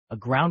A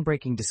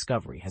groundbreaking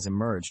discovery has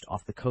emerged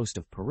off the coast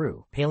of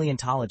Peru.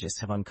 Paleontologists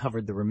have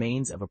uncovered the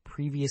remains of a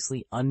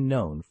previously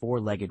unknown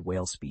four-legged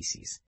whale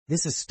species.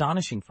 This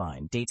astonishing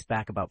find dates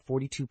back about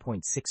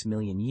 42.6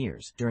 million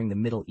years during the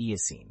Middle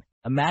Eocene.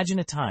 Imagine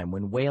a time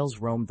when whales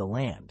roamed the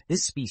land.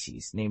 This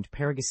species, named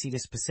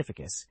Peregocetus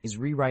pacificus, is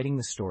rewriting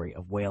the story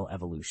of whale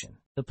evolution.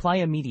 The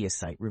Playa Media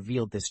site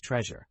revealed this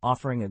treasure,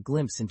 offering a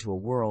glimpse into a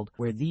world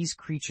where these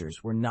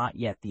creatures were not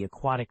yet the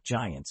aquatic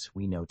giants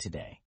we know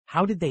today.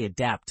 How did they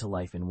adapt to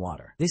life in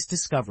water? This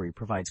discovery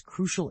provides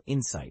crucial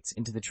insights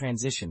into the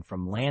transition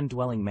from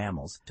land-dwelling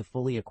mammals to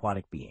fully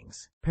aquatic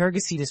beings.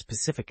 Peregocetus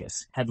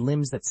pacificus had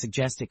limbs that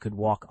suggest it could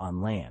walk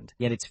on land,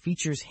 yet its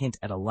features hint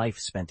at a life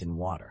spent in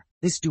water.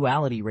 This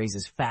duality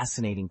raises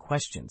fascinating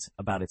questions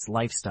about its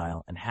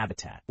lifestyle and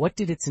habitat. What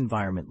did its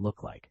environment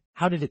look like?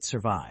 How did it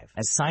survive?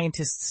 As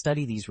scientists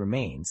study these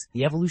remains,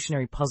 the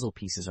evolutionary puzzle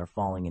pieces are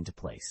falling into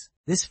place.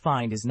 This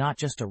find is not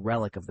just a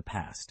relic of the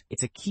past.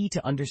 It's a key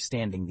to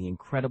understanding the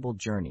incredible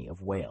journey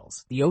of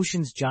whales. The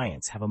ocean's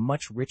giants have a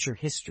much richer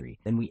history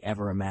than we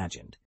ever imagined.